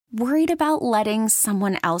Worried about letting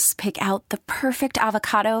someone else pick out the perfect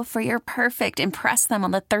avocado for your perfect impress them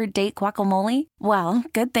on the third date guacamole? Well,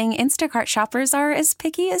 good thing Instacart shoppers are as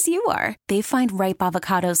picky as you are. They find ripe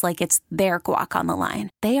avocados like it's their guac on the line.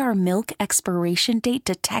 They are milk expiration date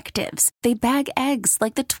detectives. They bag eggs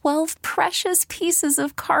like the 12 precious pieces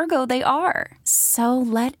of cargo they are. So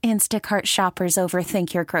let Instacart shoppers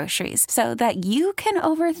overthink your groceries so that you can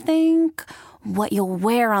overthink what you'll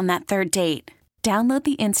wear on that third date. Download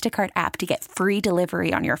the Instacart app to get free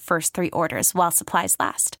delivery on your first 3 orders while supplies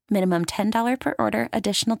last. Minimum $10 per order.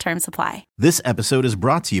 Additional terms apply. This episode is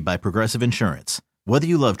brought to you by Progressive Insurance. Whether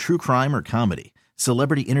you love true crime or comedy,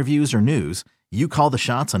 celebrity interviews or news, you call the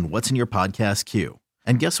shots on what's in your podcast queue.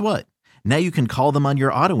 And guess what? Now you can call them on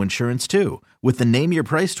your auto insurance too with the Name Your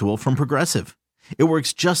Price tool from Progressive. It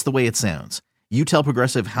works just the way it sounds. You tell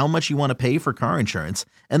Progressive how much you want to pay for car insurance,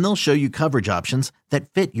 and they'll show you coverage options that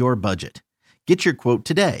fit your budget. Get your quote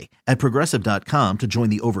today at Progressive.com to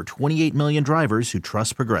join the over 28 million drivers who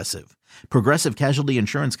trust Progressive. Progressive Casualty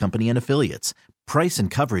Insurance Company and Affiliates. Price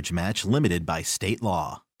and coverage match limited by state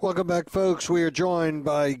law. Welcome back, folks. We are joined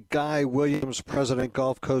by Guy Williams, President,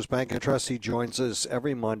 Gulf Coast Bank and Trust. He joins us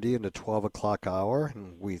every Monday in the 12 o'clock hour,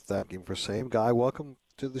 and we thank him for same. Guy, welcome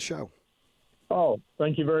to the show. Oh,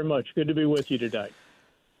 thank you very much. Good to be with you today.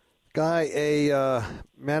 Guy, a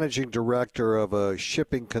managing director of a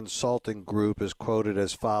shipping consulting group is quoted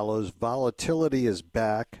as follows: "Volatility is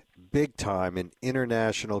back big time in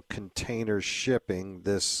international container shipping."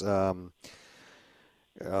 This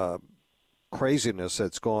craziness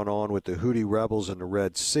that's going on with the Houthi rebels in the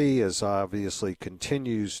Red Sea is obviously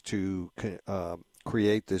continues to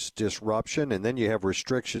create this disruption. And then you have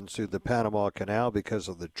restrictions through the Panama Canal because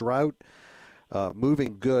of the drought.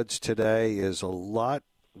 Moving goods today is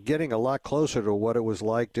getting a lot closer to what it was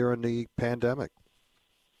like during the pandemic.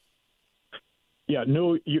 Yeah,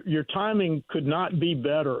 no, your timing could not be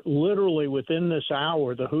better. Literally within this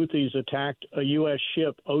hour, the Houthis attacked a U.S.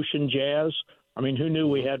 ship, Ocean Jazz. I mean, who knew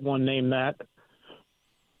we had one named that?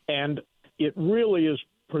 And it really is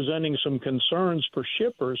presenting some concerns for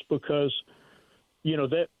shippers because, you know,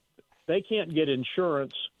 that they can't get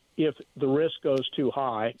insurance if the risk goes too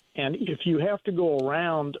high. And if you have to go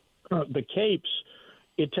around the Capes,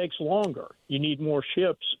 it takes longer. You need more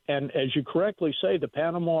ships. And as you correctly say, the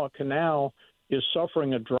Panama Canal is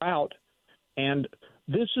suffering a drought, and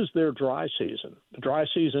this is their dry season. The dry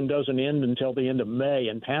season doesn't end until the end of May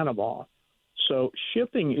in Panama. So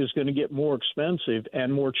shipping is going to get more expensive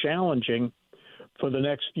and more challenging for the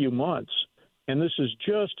next few months. And this is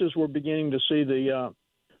just as we're beginning to see the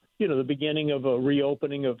beginning of a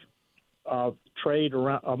reopening of trade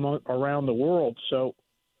around the world. So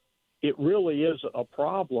it really is a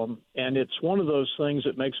problem, and it's one of those things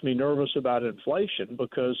that makes me nervous about inflation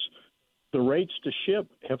because the rates to ship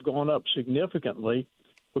have gone up significantly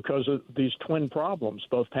because of these twin problems,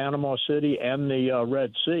 both Panama City and the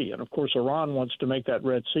Red Sea. And, of course, Iran wants to make that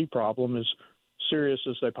Red Sea problem as serious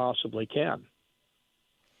as they possibly can.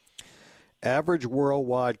 Average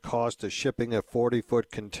worldwide cost of shipping a 40-foot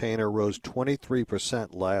container rose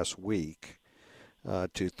 23% last week.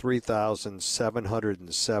 To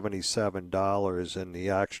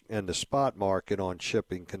 $3,777, and the spot market on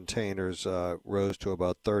shipping containers rose to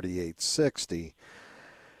about $3,860.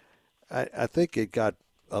 I think it got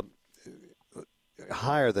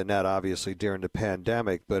higher than that, obviously, during the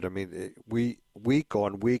pandemic. But I mean, week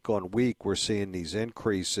on week, we're seeing these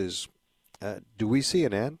increases. Do we see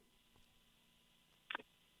an end?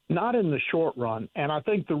 Not in the short run, and I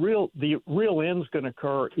think the real end's going to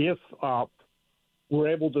occur if we're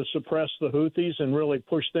able to suppress the Houthis and really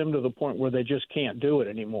push them to the point where they just can't do it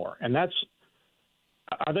anymore. And I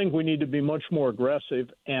think we need to be much more aggressive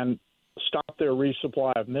and stop their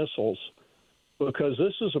resupply of missiles because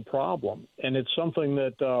this is a problem. And it's something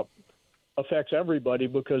that affects everybody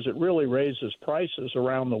because it really raises prices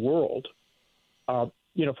around the world. For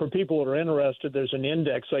people that are interested, there's an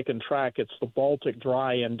index they can track. It's the Baltic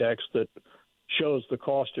Dry Index that shows the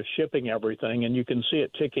cost of shipping everything. And you can see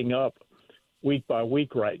it ticking up week by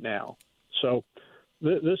week right now. So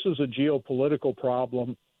this is a geopolitical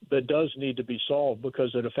problem that does need to be solved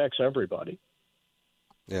because it affects everybody.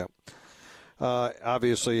 Yeah.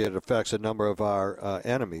 Obviously, it affects a number of our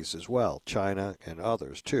enemies as well, China and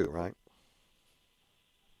others too, right?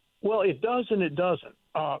 Well, it does and it doesn't.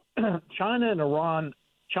 China, Iran,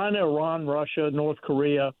 Russia, North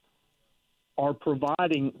Korea are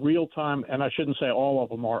providing real-time, and I shouldn't say all of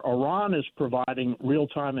them are. Iran is providing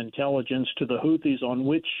real-time intelligence to the Houthis on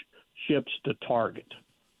which ships to target.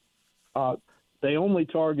 They only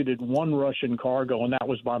targeted one Russian cargo, and that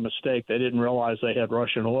was by mistake. They didn't realize they had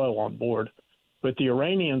Russian oil on board. But the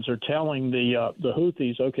Iranians are telling the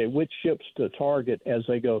Houthis, okay, which ships to target as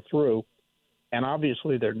they go through. And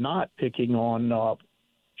obviously they're not picking on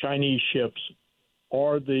Chinese ships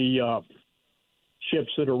or the ships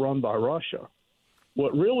that are run by Russia.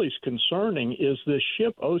 What really is concerning is this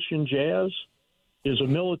ship, Ocean Jazz, is a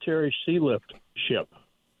military sea lift ship.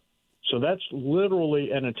 So that's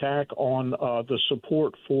literally an attack on the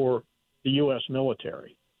support for the U.S.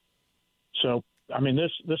 military. So, I mean,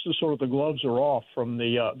 this is sort of the gloves are off from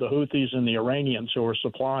the Houthis and the Iranians who are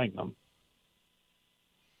supplying them.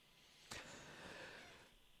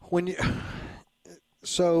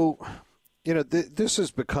 This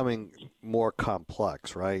is becoming more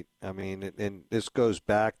complex, right? I mean, and this goes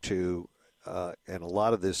back to, and a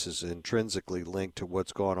lot of this is intrinsically linked to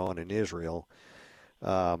what's going on in Israel.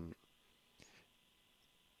 And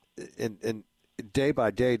day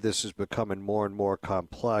by day, this is becoming more and more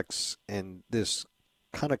complex, and this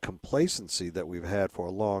kind of complacency that we've had for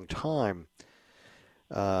a long time,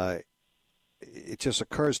 it just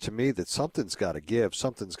occurs to me that something's got to give,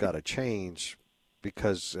 something's got to change,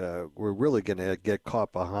 because we're really going to get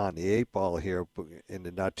caught behind the eight ball here in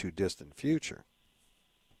the not too distant future.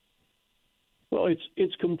 Well,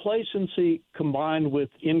 it's complacency combined with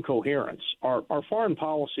incoherence. Our foreign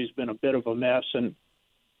policy has been a bit of a mess, and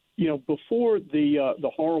before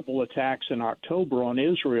the horrible attacks in October on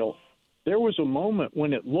Israel, there was a moment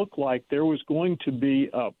when it looked like there was going to be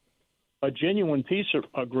a genuine peace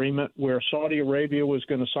agreement where Saudi Arabia was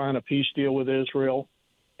going to sign a peace deal with Israel,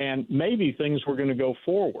 and maybe things were going to go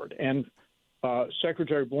forward. And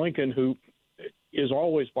Secretary Blinken, who is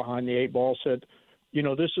always behind the eight ball, said,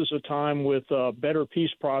 this is a time with better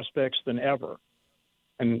peace prospects than ever.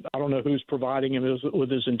 And I don't know who's providing him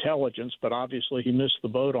with his intelligence, but obviously he missed the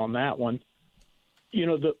boat on that one.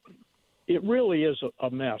 It really is a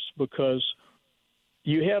mess, because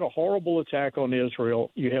you had a horrible attack on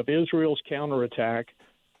Israel. You have Israel's counterattack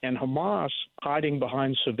and Hamas hiding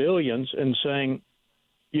behind civilians and saying,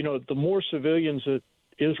 the more civilians that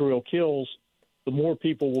Israel kills, the more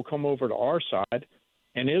people will come over to our side.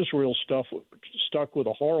 And Israel's stuck with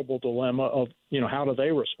a horrible dilemma of, how do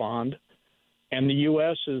they respond? And the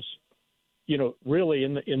U.S. is, really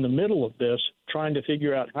in the middle of this, trying to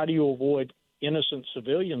figure out how do you avoid innocent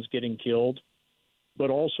civilians getting killed, but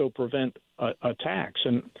also prevent attacks.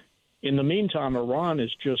 And in the meantime, Iran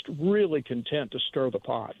is just really content to stir the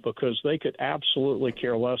pot, because they could absolutely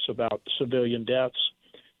care less about civilian deaths.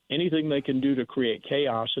 Anything they can do to create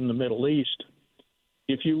chaos in the Middle East.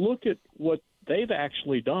 If you look at what they've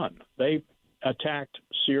actually done, they attacked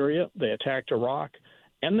Syria, they attacked Iraq,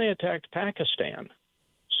 and they attacked Pakistan.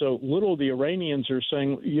 So little the Iranians are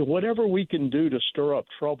saying, whatever we can do to stir up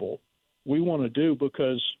trouble, we want to do,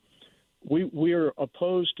 because we are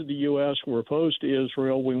opposed to the U.S., we're opposed to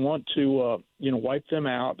Israel, we want to wipe them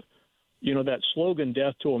out. That slogan,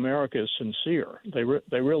 "Death to America," is sincere.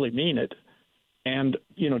 They really mean it. And,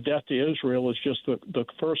 death to Israel is just the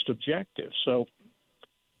first objective. So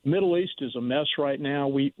Middle East is a mess right now.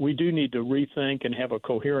 We do need to rethink and have a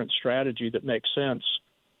coherent strategy that makes sense,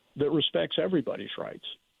 that respects everybody's rights.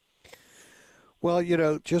 Well,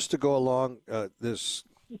 just to go along this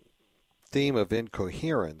theme of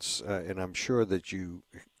incoherence, and I'm sure that you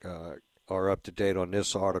are up to date on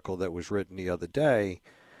this article that was written the other day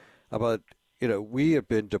about, we have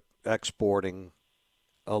been exporting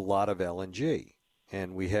a lot of LNG,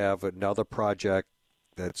 and we have another project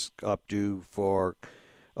that's up due for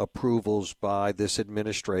approvals by this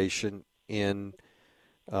administration in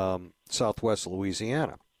southwest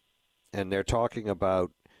Louisiana. And they're talking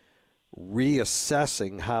about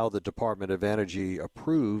reassessing how the Department of Energy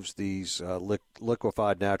approves these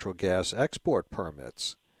liquefied natural gas export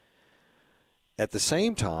permits. At the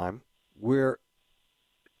same time, we're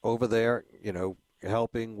over there,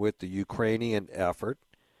 helping with the Ukrainian effort,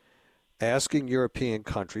 asking European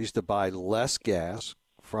countries to buy less gas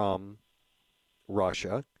from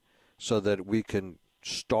Russia so that we can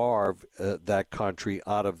starve that country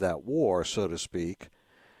out of that war, so to speak.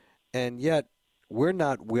 And yet we're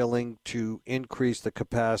not willing to increase the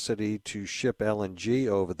capacity to ship LNG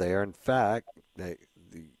over there. In fact,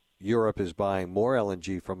 Europe is buying more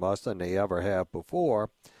LNG from us than they ever have before,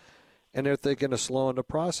 and they're thinking of slowing the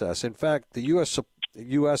process. In fact, the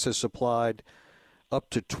U.S. has supplied up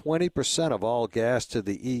to 20% of all gas to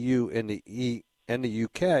the EU and the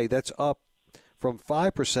UK. That's up from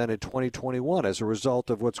 5% in 2021 as a result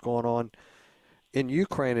of what's going on in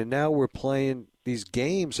Ukraine. And now we're playing these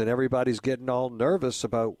games, and everybody's getting all nervous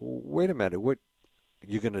about, wait a minute, what,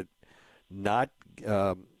 you're going to not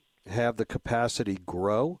have the capacity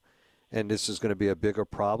grow, and this is going to be a bigger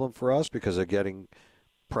problem for us because they're getting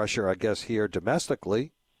pressure, I guess, here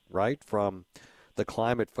domestically, right, from the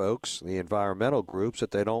climate folks, the environmental groups, that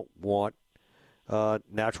they don't want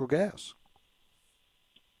natural gas.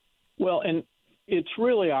 Well, and it's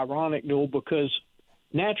really ironic, Newell, because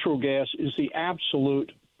natural gas is the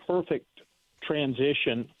absolute perfect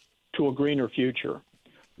transition to a greener future.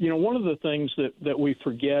 You know, one of the things that we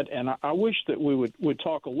forget, and I wish that we would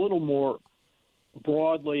talk a little more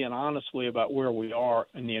broadly and honestly about where we are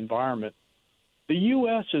in the environment, the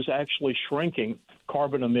U.S. is actually shrinking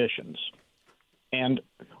carbon emissions. And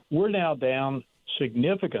we're now down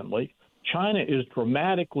significantly. China is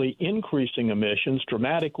dramatically increasing emissions,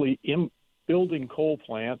 dramatically building coal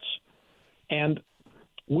plants. And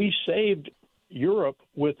we saved Europe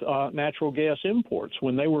with natural gas imports.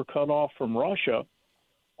 When they were cut off from Russia,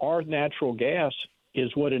 our natural gas is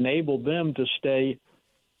what enabled them to stay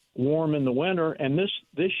warm in the winter. And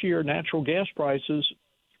this year, natural gas prices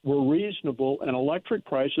were reasonable, and electric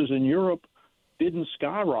prices in Europe didn't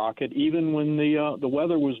skyrocket even when the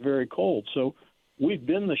weather was very cold. So we've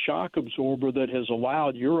been the shock absorber that has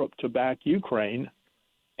allowed Europe to back Ukraine.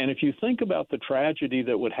 And if you think about the tragedy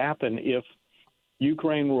that would happen if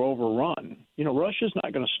Ukraine were overrun, you know, Russia's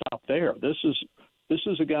not going to stop there. This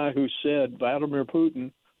is a guy who said, Vladimir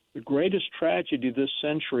Putin, the greatest tragedy this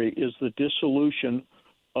century is the dissolution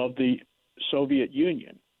of the Soviet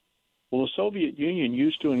Union. Well, the Soviet Union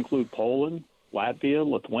used to include Poland, Latvia,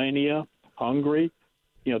 Lithuania, Hungary.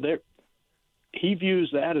 You know, he views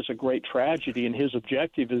that as a great tragedy, and his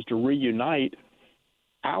objective is to reunite.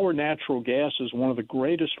 Our natural gas is one of the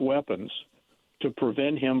greatest weapons to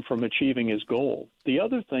prevent him from achieving his goal. The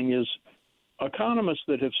other thing is, economists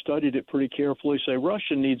that have studied it pretty carefully say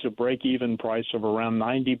Russia needs a break-even price of around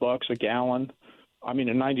 $90 a gallon.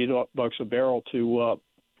 $90 a barrel to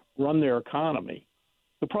run their economy.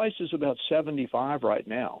 The price is about 75 right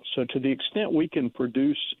now. So to the extent we can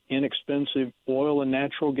produce inexpensive oil and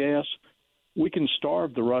natural gas, we can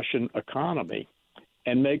starve the Russian economy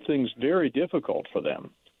and make things very difficult for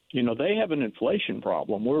them. You know, they have an inflation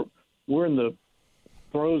problem. We're in the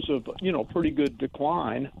throes of, you know, pretty good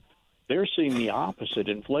decline. They're seeing the opposite.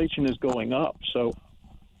 Inflation is going up. So,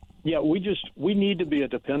 yeah, we need to be a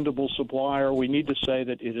dependable supplier. We need to say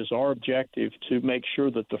that it is our objective to make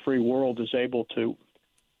sure that the free world is able to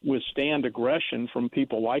withstand aggression from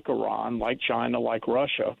people like Iran, like China, like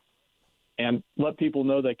Russia, and let people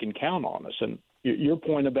know they can count on us. And your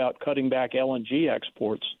point about cutting back LNG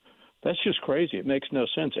exports, that's just crazy. It makes no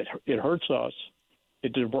sense. It hurts us.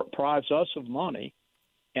 It deprives us of money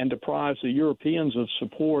and deprives the Europeans of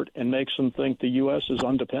support and makes them think the U.S. is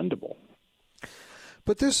undependable.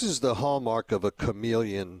 But this is the hallmark of a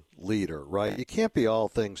chameleon leader, right? You can't be all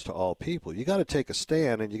things to all people. You got to take a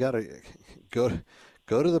stand, and you got to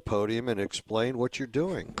go to the podium and explain what you're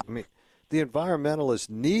doing. I mean, the environmentalists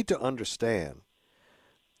need to understand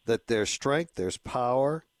that there's strength, there's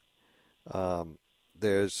power,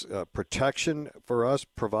 there's protection for us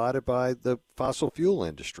provided by the fossil fuel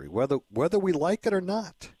industry, whether we like it or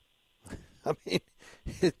not. I mean,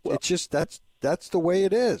 it's just that's the way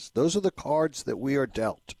it is. Those are the cards that we are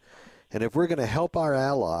dealt. And if we're going to help our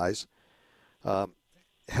allies,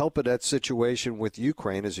 help in that situation with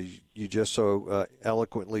Ukraine, as you just so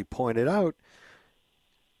eloquently pointed out,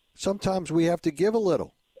 sometimes we have to give a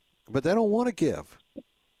little, but they don't want to give.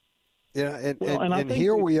 Yeah, and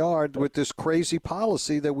here we are with this crazy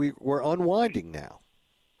policy that we're unwinding now.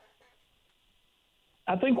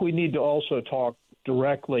 I think we need to also talk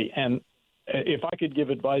directly, and if I could give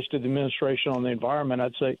advice to the administration on the environment,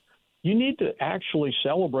 I'd say you need to actually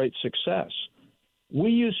celebrate success. We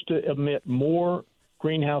used to emit more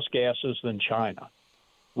greenhouse gases than China.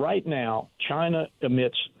 Right now, China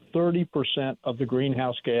emits 30% of the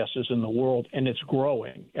greenhouse gases in the world, and it's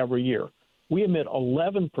growing every year. We emit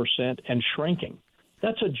 11% and shrinking.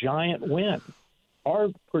 That's a giant win. Our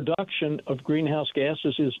production of greenhouse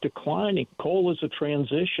gases is declining. Coal is a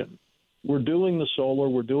transition. We're doing the solar.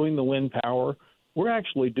 We're doing the wind power. We're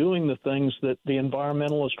actually doing the things that the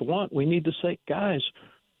environmentalists want. We need to say, guys,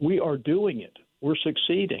 we are doing it. We're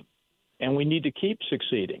succeeding, and we need to keep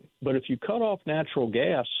succeeding. But if you cut off natural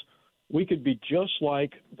gas, we could be just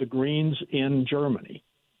like the Greens in Germany.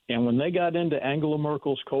 And when they got into Angela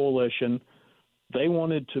Merkel's coalition, they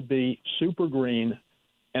wanted to be super green,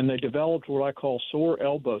 and they developed what I call sore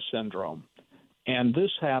elbow syndrome. And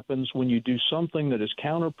this happens when you do something that is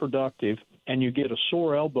counterproductive and you get a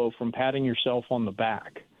sore elbow from patting yourself on the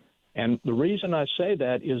back. And the reason I say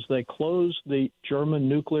that is they closed the German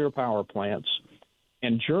nuclear power plants,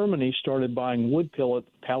 and Germany started buying wood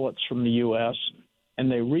pellets from the U.S.,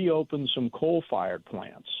 and they reopened some coal-fired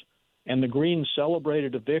plants. And the Greens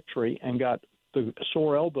celebrated a victory and got the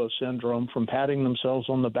sore elbow syndrome from patting themselves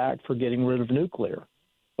on the back for getting rid of nuclear,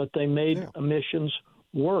 but they made emissions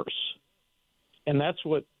worse. And that's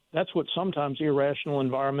what sometimes irrational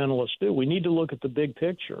environmentalists do. We need to look at the big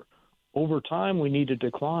picture. Over time, we need to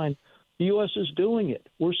decline. The U.S. is doing it.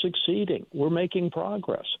 We're succeeding. We're making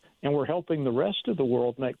progress, and we're helping the rest of the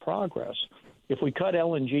world make progress. If we cut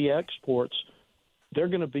LNG exports, they're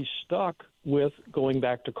going to be stuck with going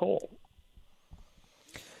back to coal.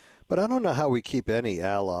 But I don't know how we keep any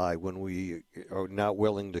ally when we are not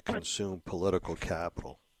willing to consume political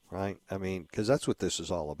capital, right? I mean, because that's what this is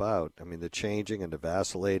all about. I mean, the changing and the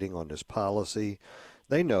vacillating on this policy,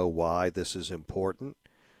 they know why this is important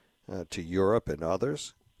to Europe and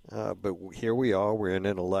others. But here we are, we're in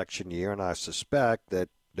an election year, and I suspect that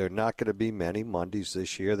there are not going to be many Mondays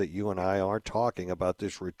this year that you and I aren't talking about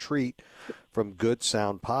this retreat from good,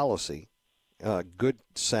 sound policy, good,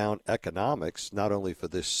 sound economics, not only for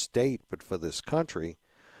this state but for this country,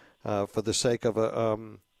 for the sake of a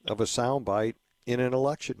soundbite in an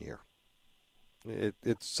election year.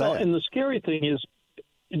 It's sad. Well, and the scary thing is,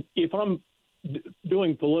 if I'm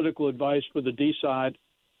doing political advice for the D side,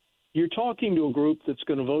 you're talking to a group that's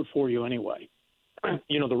going to vote for you anyway.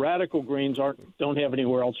 You know, the radical Greens don't have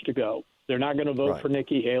anywhere else to go. They're not going to vote for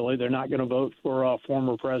Nikki Haley. They're not going to vote for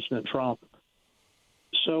former President Trump.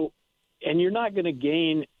 So, and you're not going to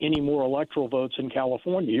gain any more electoral votes in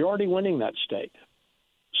California. You're already winning that state.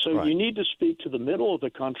 So you need to speak to the middle of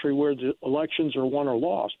the country where the elections are won or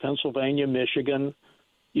lost, Pennsylvania, Michigan,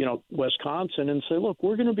 Wisconsin, and say, look,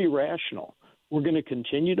 we're going to be rational. We're going to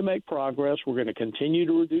continue to make progress. We're going to continue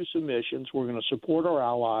to reduce emissions. We're going to support our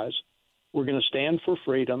allies. We're going to stand for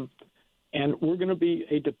freedom, and we're going to be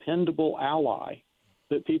a dependable ally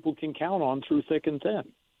that people can count on through thick and thin.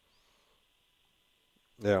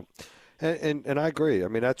 Yeah, and I agree. I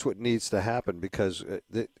mean, that's what needs to happen because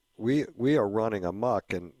we are running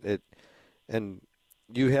amok, and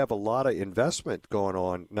you have a lot of investment going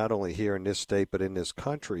on, not only here in this state but in this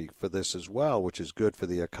country for this as well, which is good for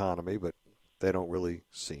the economy, but they don't really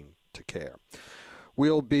seem to care.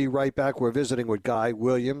 We'll be right back. We're visiting with Guy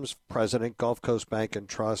Williams, President, Gulf Coast Bank and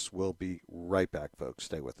Trust. We'll be right back, folks.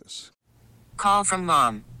 Stay with us. Call from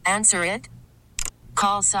mom. Answer it.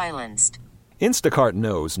 Call silenced. Instacart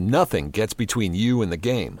knows nothing gets between you and the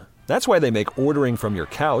game. That's why they make ordering from your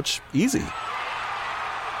couch easy.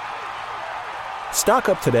 Stock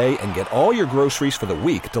up today and get all your groceries for the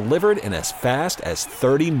week delivered in as fast as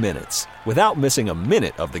 30 minutes without missing a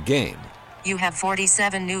minute of the game. You have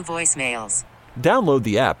 47 new voicemails. Download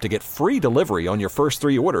the app to get free delivery on your first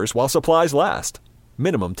 3 orders while supplies last.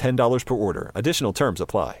 Minimum $10 per order. Additional terms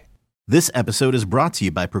apply. This episode is brought to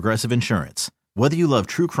you by Progressive Insurance. Whether you love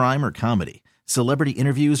true crime or comedy, celebrity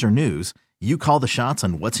interviews or news, you call the shots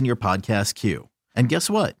on what's in your podcast queue. And guess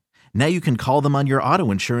what? Now you can call them on your auto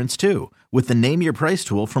insurance too with the Name Your Price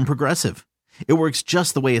tool from Progressive. It works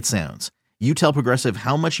just the way it sounds. You tell Progressive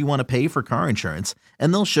how much you want to pay for car insurance,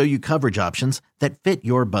 and they'll show you coverage options that fit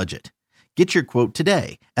your budget. Get your quote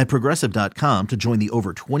today at Progressive.com to join the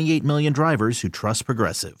over 28 million drivers who trust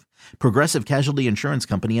Progressive. Progressive Casualty Insurance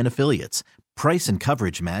Company and Affiliates. Price and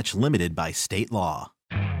coverage match limited by state law.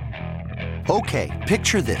 Okay,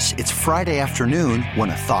 picture this. It's Friday afternoon when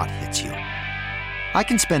a thought hits you. I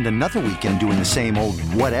can spend another weekend doing the same old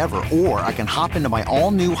whatever, or I can hop into my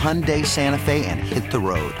all-new Hyundai Santa Fe and hit the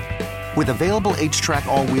road. With available H-Track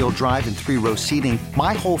all-wheel drive and 3-row seating,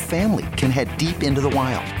 my whole family can head deep into the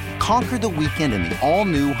wild. Conquer the weekend in the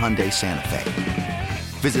all-new Hyundai Santa Fe.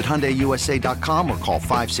 Visit HyundaiUSA.com or call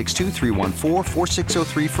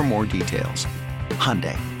 562-314-4603 for more details.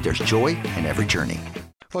 Hyundai, there's joy in every journey.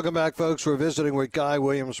 Welcome back, folks. We're visiting with Guy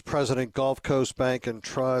Williams, President, Gulf Coast Bank and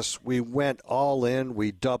Trust. We went all in,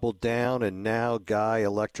 we doubled down, and now, Guy,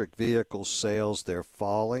 electric vehicle sales, they're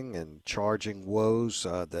falling, and charging woes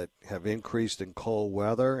that have increased in cold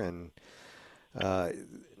weather, and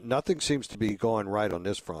nothing seems to be going right on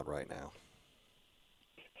this front right now.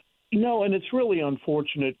 No, and it's really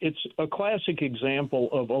unfortunate. It's a classic example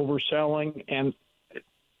of overselling, and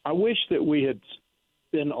I wish that we had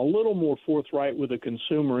been a little more forthright with the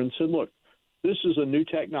consumer and said, look, this is a new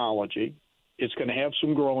technology. It's going to have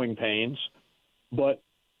some growing pains, but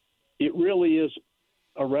it really is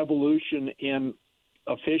a revolution in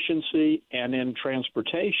efficiency and in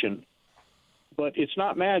transportation. But it's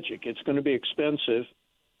not magic. It's going to be expensive.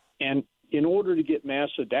 And in order to get mass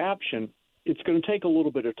adoption, it's going to take a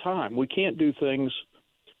little bit of time. We can't do things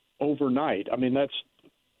overnight. I mean, that's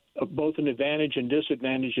both an advantage and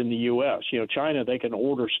disadvantage in the U.S. China, they can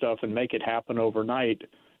order stuff and make it happen overnight. It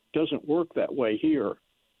doesn't work that way here.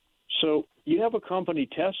 So you have a company,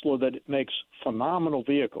 Tesla, that makes phenomenal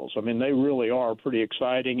vehicles. I mean, they really are pretty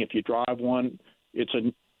exciting. If you drive one, it's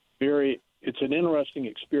an interesting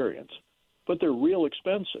experience, but they're real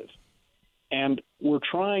expensive. And we're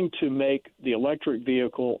trying to make the electric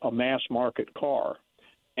vehicle a mass market car.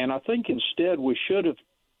 And I think instead we should have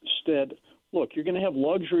said, look, you're going to have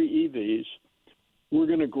luxury EVs. We're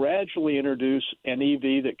going to gradually introduce an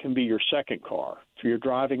EV that can be your second car. If you're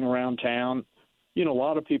driving around town, you know, a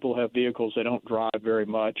lot of people have vehicles they don't drive very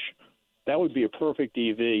much. That would be a perfect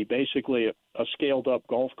EV, basically a scaled-up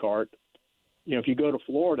golf cart. You know, if you go to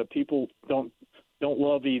Florida, people don't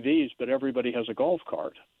love EVs, but everybody has a golf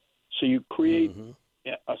cart. So you create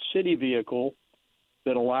a city vehicle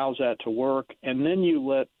that allows that to work, and then you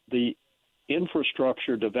let the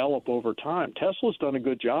infrastructure develop over time. Tesla's done a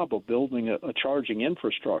good job of building a charging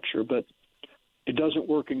infrastructure, but it doesn't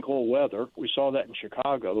work in cold weather. We saw that in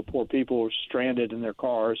Chicago. The poor people were stranded in their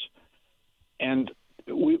cars. And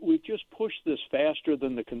we just pushed this faster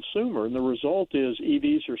than the consumer, and the result is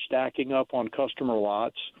EVs are stacking up on customer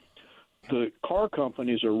lots. The car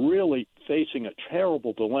companies are really facing a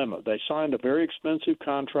terrible dilemma. They signed a very expensive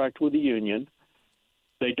contract with the union.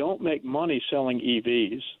 They don't make money selling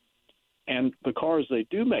EVs, and the cars they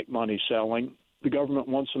do make money selling, the government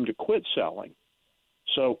wants them to quit selling.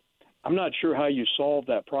 So I'm not sure how you solve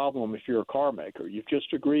that problem if you're a car maker. You've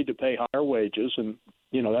just agreed to pay higher wages, and,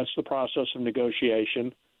 you know, that's the process of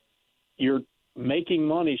negotiation. You're making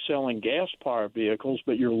money selling gas-powered vehicles,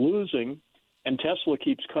 but you're losing, and Tesla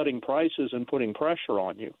keeps cutting prices and putting pressure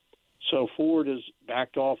on you. So Ford has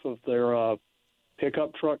backed off of their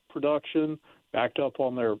pickup truck production, backed up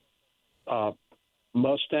on their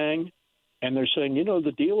Mustang, and they're saying, you know,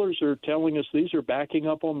 the dealers are telling us these are backing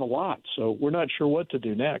up on the lot, so we're not sure what to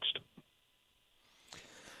do next.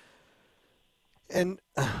 And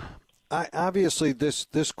obviously this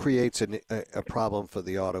creates a problem for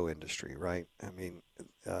the auto industry, right? I mean,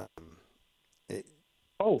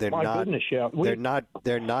 goodness, yeah.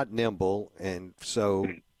 They're not nimble, and so,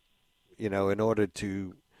 you know, in order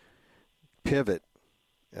to pivot,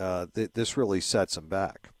 this really sets them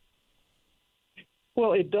back.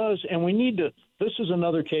 Well, it does, and we need to – this is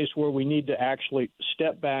another case where we need to actually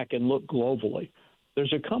step back and look globally.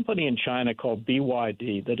 There's a company in China called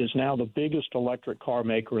BYD that is now the biggest electric car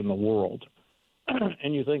maker in the world.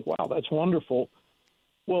 And you think, wow, that's wonderful.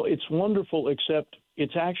 Well, it's wonderful, except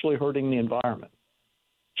it's actually hurting the environment.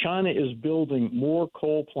 China is building more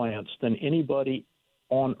coal plants than anybody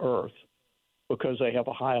on Earth because they have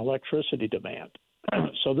a high electricity demand.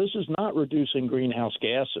 So this is not reducing greenhouse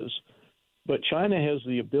gases. But China has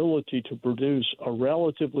the ability to produce a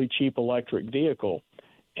relatively cheap electric vehicle.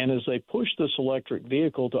 And as they push this electric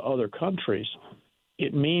vehicle to other countries,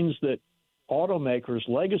 it means that automakers,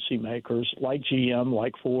 legacy makers like GM,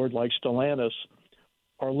 like Ford, like Stellantis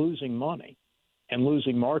are losing money and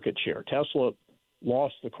losing market share. Tesla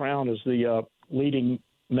lost the crown as the leading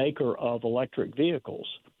maker of electric vehicles.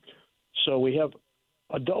 So we have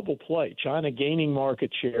a double play, China gaining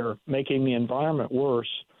market share, making the environment worse,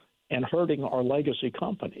 and hurting our legacy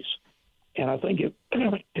companies. And I think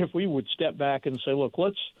if we would step back and say, look,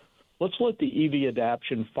 let's let the EV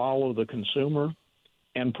adoption follow the consumer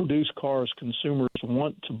and produce cars consumers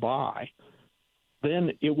want to buy,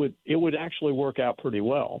 then it would actually work out pretty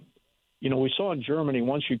well. You know, we saw in Germany,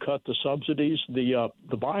 once you cut the subsidies, the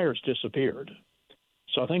buyers disappeared.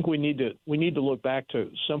 So I think we need to look back to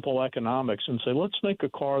simple economics and say, let's make a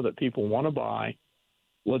car that people want to buy.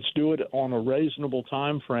 Let's do it on a reasonable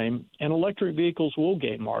time frame, and electric vehicles will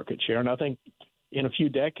gain market share. And I think in a few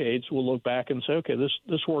decades we'll look back and say, okay,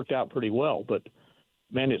 this worked out pretty well. But,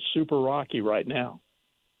 man, it's super rocky right now.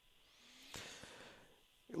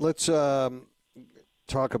 Let's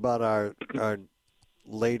talk about our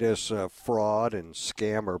latest fraud and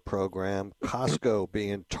scammer program, Costco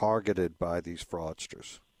being targeted by these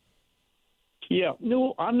fraudsters. Yeah,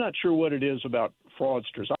 no, I'm not sure what it is about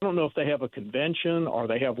fraudsters. I don't know if they have a convention or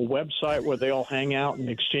they have a website where they all hang out and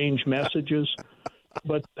exchange messages.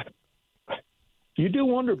 But you do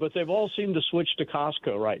wonder, but they've all seemed to switch to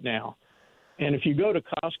Costco right now. And if you go to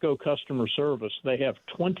Costco customer service, they have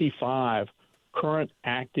 25 current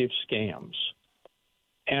active scams.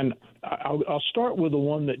 And I'll start with the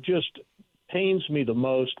one that just pains me the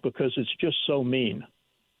most because it's just so mean.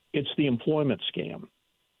 It's the employment scam.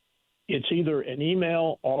 It's either an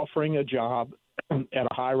email offering a job at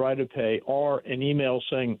a high rate of pay or an email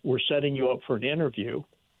saying we're setting you up for an interview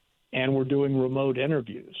and we're doing remote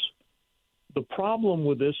interviews. The problem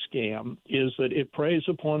with this scam is that it preys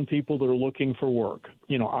upon people that are looking for work.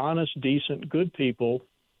 You know, honest, decent, good people.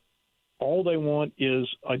 All they want is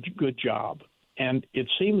a good job. and it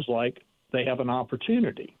seems like they have an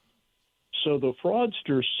opportunity. So the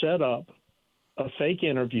fraudsters set up a fake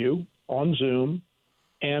interview on Zoom,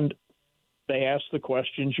 and they ask the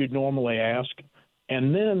questions you'd normally ask.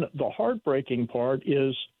 And then the heartbreaking part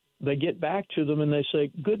is they get back to them and they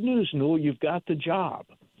say, good news, Newell, you've got the job.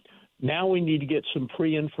 Now we need to get some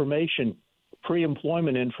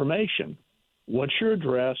pre-employment information. What's your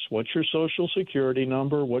address? What's your social security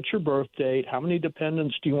number? What's your birth date? How many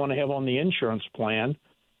dependents do you want to have on the insurance plan?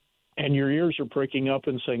 And your ears are pricking up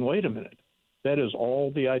and saying, wait a minute, that is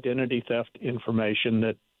all the identity theft information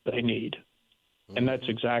that they need. And that's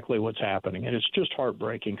exactly what's happening. And it's just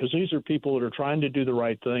heartbreaking because these are people that are trying to do the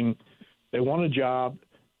right thing. They want a job,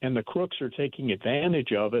 and the crooks are taking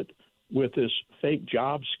advantage of it with this fake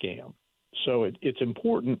job scam. So it's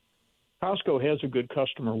important. Costco has a good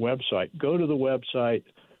customer website. Go to the website.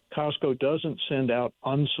 Costco doesn't send out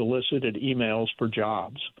unsolicited emails for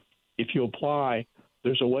jobs. If you apply,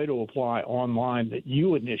 there's a way to apply online that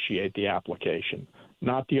you initiate the application,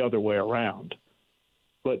 not the other way around.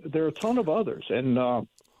 But there are a ton of others. And,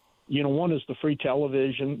 one is the free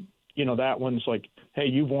television. That one's like, hey,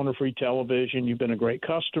 you've won a free television. You've been a great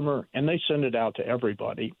customer. And they send it out to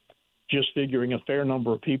everybody, just figuring a fair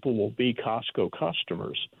number of people will be Costco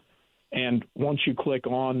customers. And once you click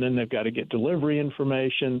on, then they've got to get delivery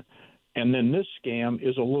information. And then this scam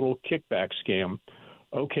is a little kickback scam.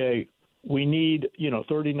 Okay, we need,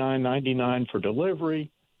 $39.99 for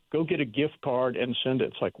delivery. Go get a gift card and send it.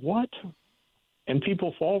 It's like, what? And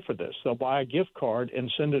people fall for this. They'll buy a gift card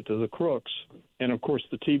and send it to the crooks. And, of course,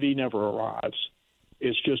 the TV never arrives.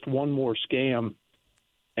 It's just one more scam.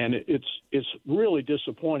 And it's really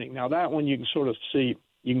disappointing. Now, that one you can sort of see,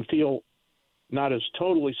 you can feel not as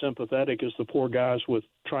totally sympathetic as the poor guys with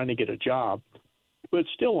trying to get a job, but it's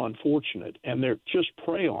still unfortunate. And they're just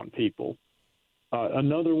prey on people.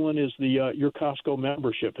 Another one is your Costco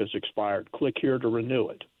membership has expired. Click here to renew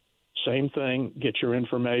it. Same thing, get your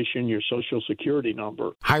information, your social security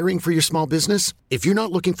number. Hiring for your small business? If you're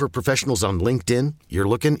not looking for professionals on LinkedIn, you're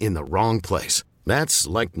looking in the wrong place. That's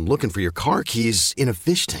like looking for your car keys in a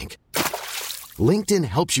fish tank. LinkedIn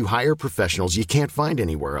helps you hire professionals you can't find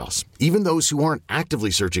anywhere else, even those who aren't actively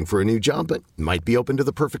searching for a new job but might be open to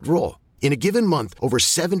the perfect role. In a given month, over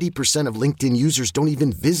 70% of LinkedIn users don't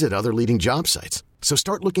even visit other leading job sites. So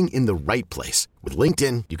start looking in the right place. With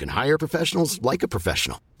LinkedIn, you can hire professionals like a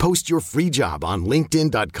professional. Post your free job on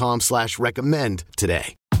linkedin.com/recommend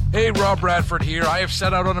today. Hey, Rob Bradford here. I have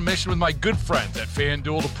set out on a mission with my good friends at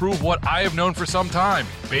FanDuel to prove what I have known for some time.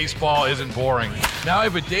 Baseball isn't boring. Now I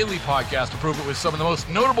have a daily podcast to prove it with some of the most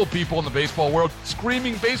notable people in the baseball world,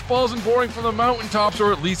 screaming baseball isn't boring from the mountaintops,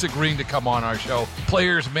 or at least agreeing to come on our show.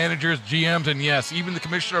 Players, managers, GMs, and yes, even the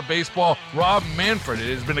commissioner of baseball, Rob Manfred.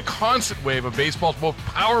 It has been a constant wave of baseball's most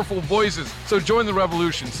powerful voices. So join the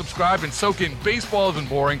revolution. Subscribe and soak in Baseball Isn't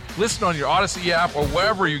Boring. Listen on your Odyssey app or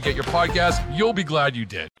wherever you get your podcasts. You'll be glad you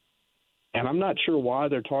did. And I'm not sure why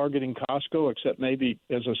they're targeting Costco, except maybe,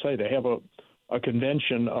 as I say, they have a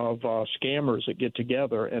convention of scammers that get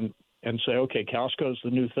together and say, okay, Costco's the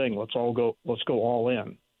new thing. Let's go all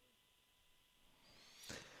in.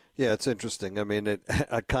 Yeah, it's interesting. I mean,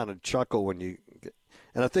 I kind of chuckle when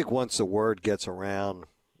and I think once the word gets around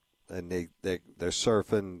and they're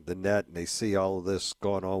surfing the net and they see all of this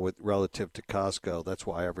going on with relative to Costco, that's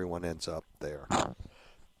why everyone ends up there.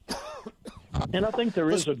 And I think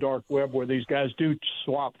there is a dark web where these guys do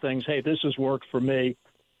swap things. Hey, this has worked for me.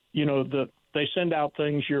 They send out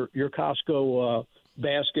things. Your Costco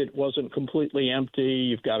basket wasn't completely empty.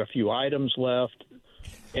 You've got a few items left,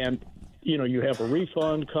 and you have a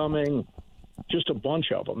refund coming. Just a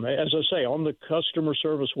bunch of them. As I say, on the customer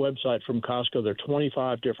service website from Costco, there are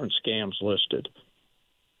 25 different scams listed.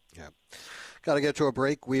 Yeah. Got to get to a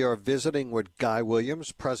break. We are visiting with Guy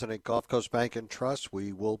Williams, President, Gulf Coast Bank and Trust.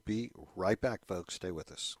 We will be right back, folks. Stay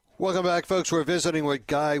with us. Welcome back, folks. We're visiting with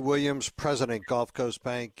Guy Williams, President, Gulf Coast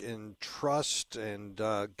Bank and Trust. And,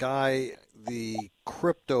 Guy, the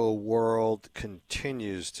crypto world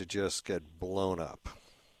continues to just get blown up.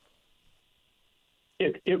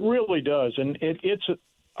 It really does. And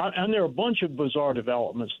and there are a bunch of bizarre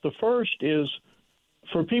developments. The first is,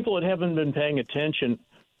 for people that haven't been paying attention,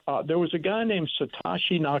 there was a guy named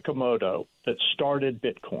Satoshi Nakamoto that started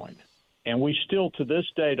Bitcoin. And we still, to this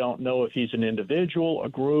day, don't know if he's an individual, a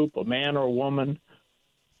group, a man or a woman.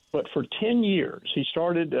 But for 10 years,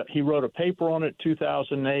 he wrote a paper on it in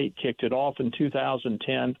 2008, kicked it off in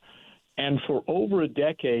 2010, and for over a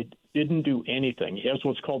decade didn't do anything. He has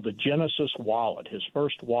what's called the Genesis wallet, his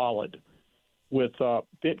first wallet with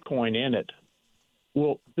Bitcoin in it.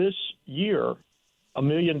 Well, this year, $1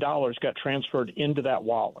 million got transferred into that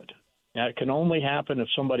wallet. Now, it can only happen if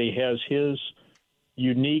somebody has his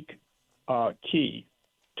unique key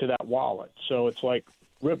to that wallet. So it's like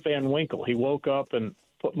Rip Van Winkle. He woke up and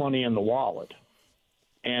put money in the wallet.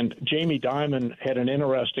 And Jamie Dimon had an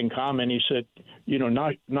interesting comment. He said,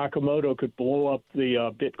 Nakamoto could blow up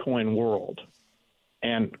the Bitcoin world.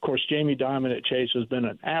 And, of course, Jamie Dimon at Chase has been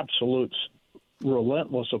an absolute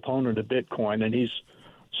relentless opponent of Bitcoin. And he's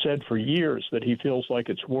said for years that he feels like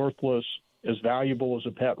it's worthless, as valuable as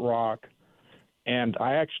a pet rock. And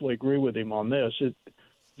I actually agree with him on this. It's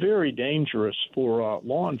very dangerous for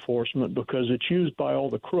law enforcement because it's used by all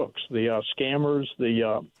the crooks, the scammers,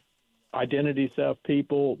 the identity theft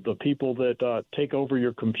people, the people that take over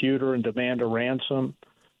your computer and demand a ransom,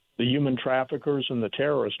 the human traffickers and the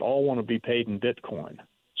terrorists all want to be paid in Bitcoin.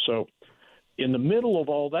 So in the middle of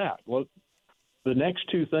all that, the next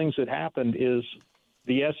two things that happened is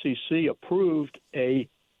the SEC approved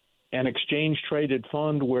an exchange-traded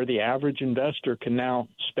fund where the average investor can now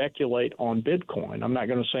speculate on Bitcoin. I'm not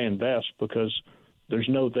going to say invest because there's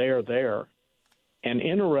no there. And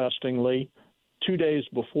interestingly, 2 days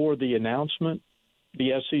before the announcement,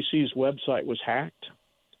 the SEC's website was hacked,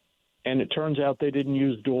 and it turns out they didn't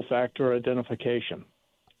use dual-factor identification.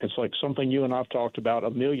 It's like something you and I've talked about a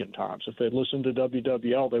million times. If they'd listened to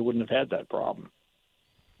WWL, they wouldn't have had that problem.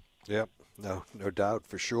 Yep, no doubt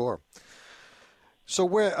for sure. So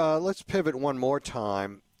let's pivot one more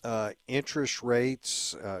time. Interest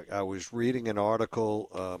rates. I was reading an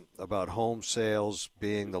article about home sales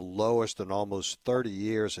being the lowest in almost 30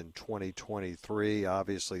 years in 2023.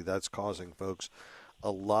 Obviously, that's causing folks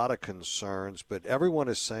a lot of concerns, but everyone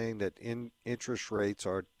is saying that interest rates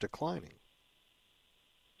are declining.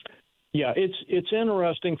 Yeah, it's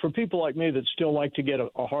interesting for people like me that still like to get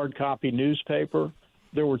a hard copy newspaper.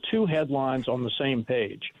 There were two headlines on the same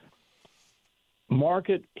page.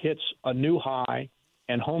 Market hits a new high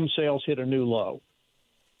and home sales hit a new low.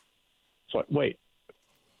 It's like, wait,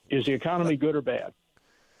 is the economy good or bad?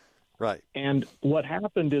 Right. And what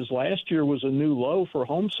happened is last year was a new low for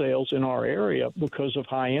home sales in our area because of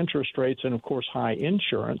high interest rates and, of course, high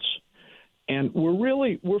insurance. And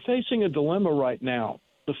we're facing a dilemma right now.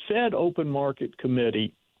 The Fed Open Market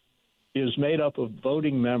Committee is made up of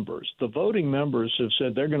voting members. The voting members have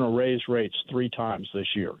said they're going to raise rates 3 times this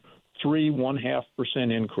year. 3.5%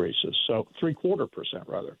 increases, so 0.75%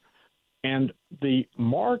 rather. And the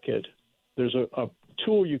market, there's a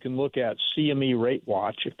tool you can look at, CME Rate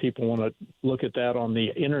Watch, if people want to look at that on the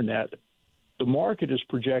internet. The market is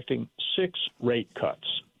projecting 6 rate cuts.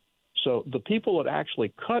 So the people that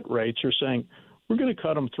actually cut rates are saying, we're going to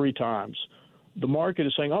cut them 3 times. The market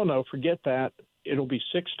is saying, oh, no, forget that. It'll be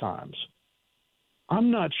 6 times. I'm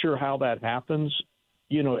not sure how that happens.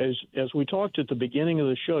 As we talked at the beginning of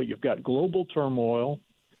the show, you've got global turmoil,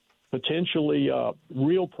 potentially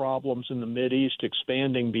real problems in the Mideast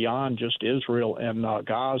expanding beyond just Israel and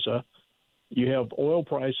Gaza. You have oil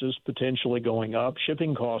prices potentially going up,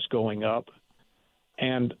 shipping costs going up,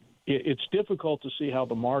 and it's difficult to see how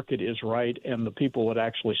the market is right and the people that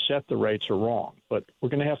actually set the rates are wrong. But we're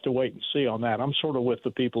going to have to wait and see on that. I'm sort of with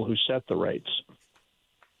the people who set the rates.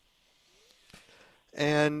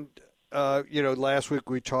 And last week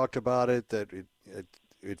we talked about it, that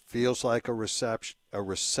it feels like a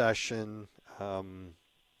recession.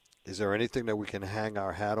 Is there anything that we can hang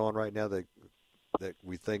our hat on right now that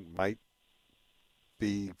we think might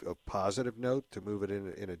be a positive note to move it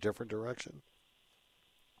in a different direction?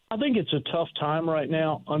 I think it's a tough time right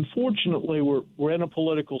now. Unfortunately, we're in a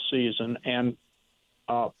political season, and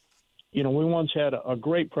we once had a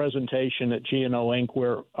great presentation at G&O Inc.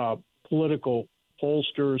 where political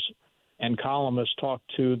pollsters and columnists talked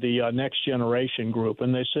to the Next Generation group,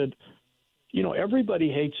 and they said,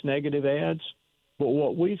 everybody hates negative ads, but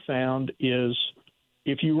what we found is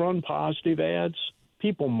if you run positive ads,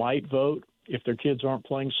 people might vote if their kids aren't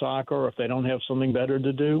playing soccer or if they don't have something better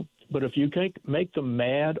to do. But if you can make them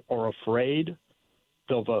mad or afraid,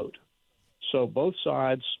 they'll vote. So both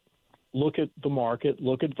sides look at the market,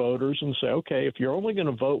 look at voters, and say, okay, if you're only going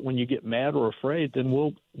to vote when you get mad or afraid, then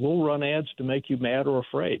we'll run ads to make you mad or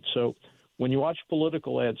afraid. So when you watch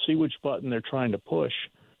political ads, see which button they're trying to push.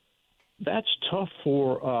 That's tough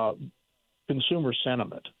for consumer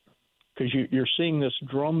sentiment because you're seeing this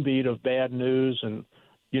drumbeat of bad news, and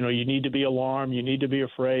you need to be alarmed, you need to be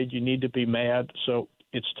afraid, you need to be mad. So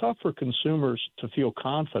it's tough for consumers to feel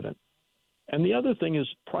confident. And the other thing is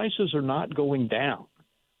prices are not going down.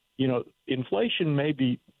 Inflation may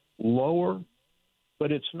be lower,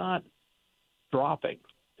 but it's not dropping.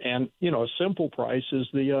 And, a simple price is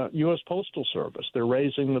the U.S. Postal Service. They're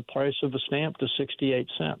raising the price of a stamp to 68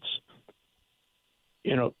 cents.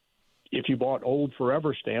 if you bought old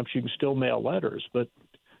Forever stamps, you can still mail letters. But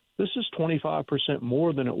this is 25%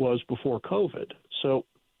 more than it was before COVID. So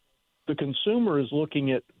the consumer is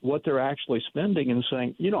looking at what they're actually spending and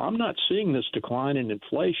saying, I'm not seeing this decline in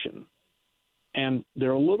inflation. And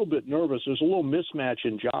they're a little bit nervous. There's a little mismatch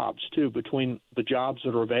in jobs, too, between the jobs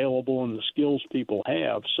that are available and the skills people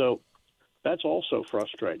have. So that's also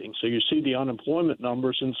frustrating. So you see the unemployment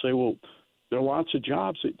numbers and say, well, there are lots of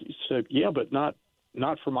jobs. That you say, yeah, but not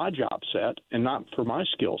for my job set and not for my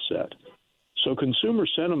skill set. So consumer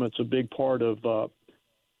sentiment's a big part of, a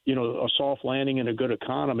soft landing and a good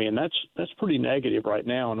economy, and that's pretty negative right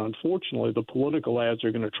now. And unfortunately, the political ads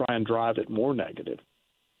are going to try and drive it more negative.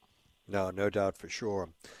 No doubt for sure.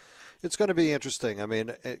 It's going to be interesting. I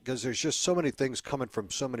mean, because there's just so many things coming from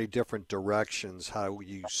so many different directions, how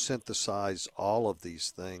you synthesize all of these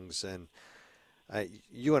things. And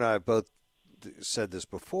you and I both said this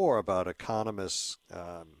before about economists.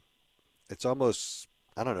 It's almost,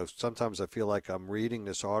 I don't know, sometimes I feel like I'm reading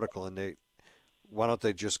this article and why don't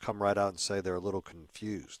they just come right out and say they're a little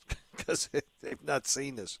confused because they've not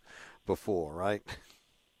seen this before, right?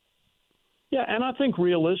 Yeah, and I think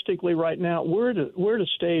realistically right now we're at a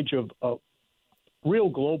stage of real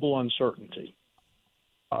global uncertainty.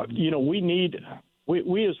 We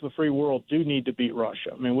as the free world do need to beat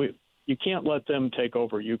Russia. I mean, you can't let them take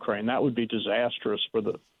over Ukraine. That would be disastrous for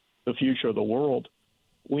the future of the world.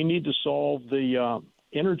 We need to solve the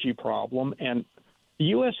energy problem, and the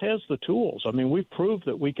U.S. has the tools. I mean, we've proved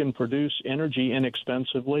that we can produce energy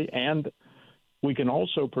inexpensively, and we can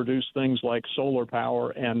also produce things like solar power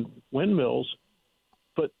and windmills,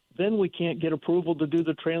 but then we can't get approval to do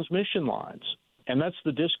the transmission lines. And that's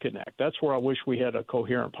the disconnect. That's where I wish we had a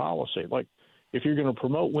coherent policy. Like, if you're going to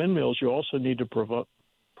promote windmills, you also need to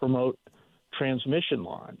promote transmission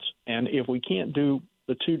lines. And if we can't do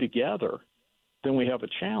the two together, then we have a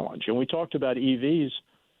challenge. And we talked about EVs.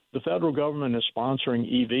 The federal government is sponsoring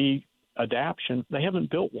EV adoption. They haven't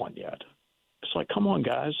built one yet. It's like, come on,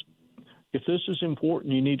 guys. If this is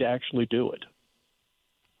important, you need to actually do it.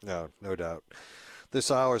 No doubt. This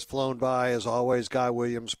hour has flown by. As always, Guy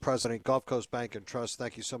Williams, President, Gulf Coast Bank and Trust,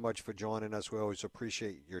 thank you so much for joining us. We always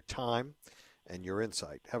appreciate your time and your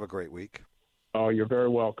insight. Have a great week. Oh, you're very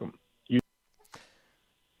welcome.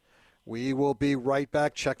 We will be right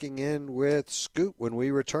back checking in with Scoot when we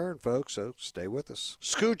return, folks, so stay with us.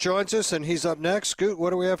 Scoot joins us, and he's up next. Scoot, what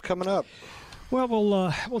do we have coming up? Well,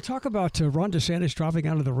 we'll talk about Ron DeSantis dropping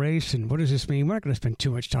out of the race, and what does this mean? We're not going to spend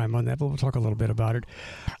too much time on that, but we'll talk a little bit about it.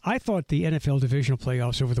 I thought the NFL divisional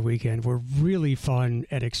playoffs over the weekend were really fun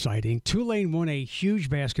and exciting. Tulane won a huge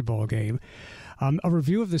basketball game. A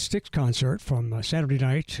review of the Styx concert from Saturday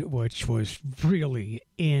night, which was really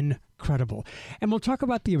incredible. And we'll talk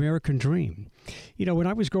about the American dream. When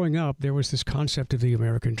I was growing up, there was this concept of the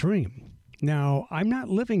American dream. Now, I'm not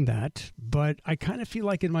living that, but I kind of feel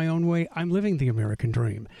like in my own way, I'm living the American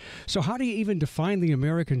dream. So how do you even define the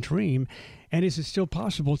American dream? And is it still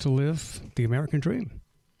possible to live the American dream?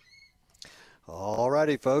 All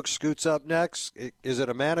righty, folks. Scoot's up next. Is it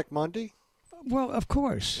a Manic Monday? Well, of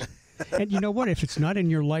course. And you know what? If it's not in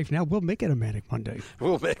your life now, we'll make it a Manic Monday.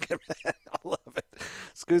 We'll make it. I love it.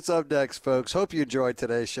 Scoot's up next, folks. Hope you enjoyed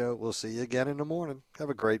today's show. We'll see you again in the morning. Have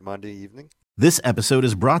a great Monday evening. This episode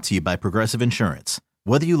is brought to you by Progressive Insurance.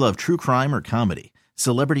 Whether you love true crime or comedy,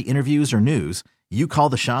 celebrity interviews or news, you call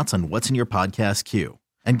the shots on what's in your podcast queue.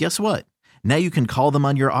 And guess what? Now you can call them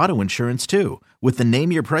on your auto insurance too with the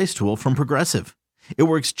Name Your Price tool from Progressive. It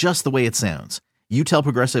works just the way it sounds. You tell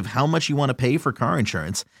Progressive how much you want to pay for car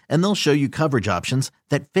insurance, and they'll show you coverage options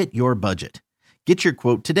that fit your budget. Get your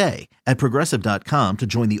quote today at Progressive.com to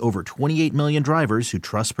join the over 28 million drivers who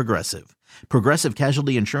trust Progressive. Progressive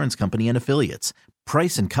Casualty Insurance Company and Affiliates.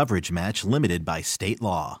 Price and coverage match limited by state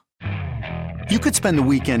law. You could spend the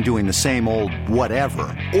weekend doing the same old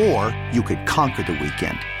whatever, or you could conquer the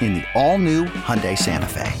weekend in the all-new Hyundai Santa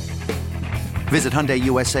Fe. Visit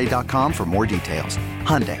HyundaiUSA.com for more details.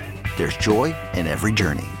 Hyundai, there's joy in every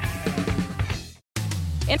journey.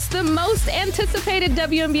 It's the most anticipated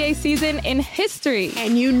WNBA season in history.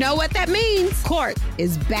 And you know what that means. Court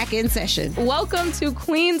is back in session. Welcome to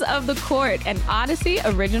Queens of the Court, an Odyssey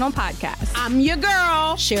original podcast. I'm your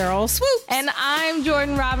girl, Cheryl Swoops. And I'm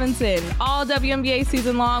Jordan Robinson. All WNBA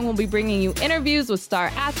season long, we'll be bringing you interviews with star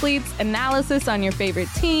athletes, analysis on your favorite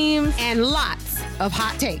teams, and lots of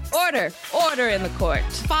hot takes. Order in the court.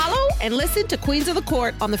 Follow and listen to Queens of the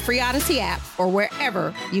Court on the free Odyssey app or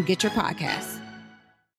wherever you get your podcasts.